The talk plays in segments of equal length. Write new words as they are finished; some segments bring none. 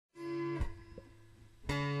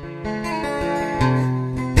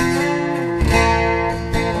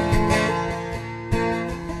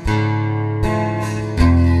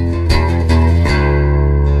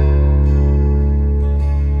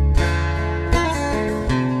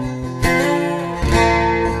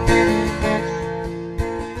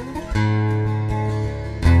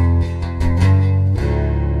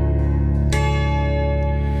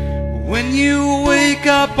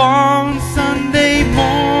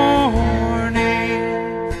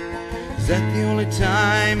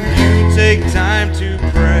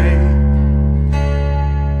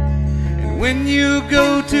When you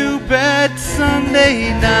go to bed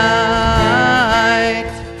Sunday night,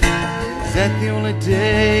 is that the only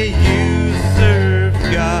day you serve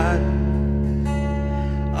God?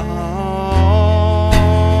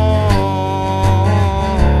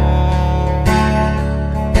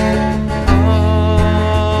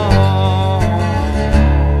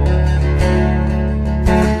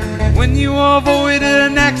 When you avoid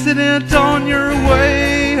an accident on your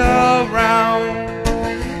way around,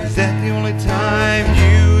 is that the only time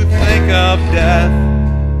you think of death?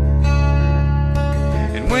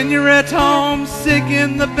 And when you're at home sick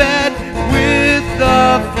in the bed with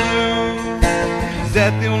the flu, is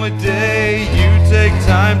that the only day you take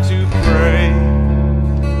time to pray?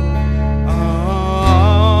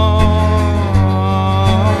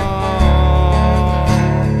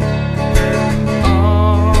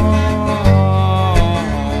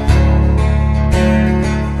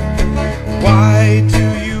 Why do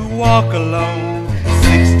you walk alone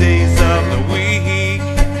 6 days of the week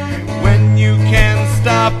when you can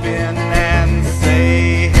stop in and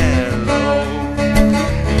say hello?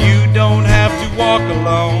 You don't have to walk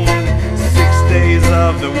alone 6 days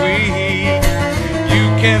of the week. You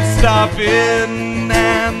can stop in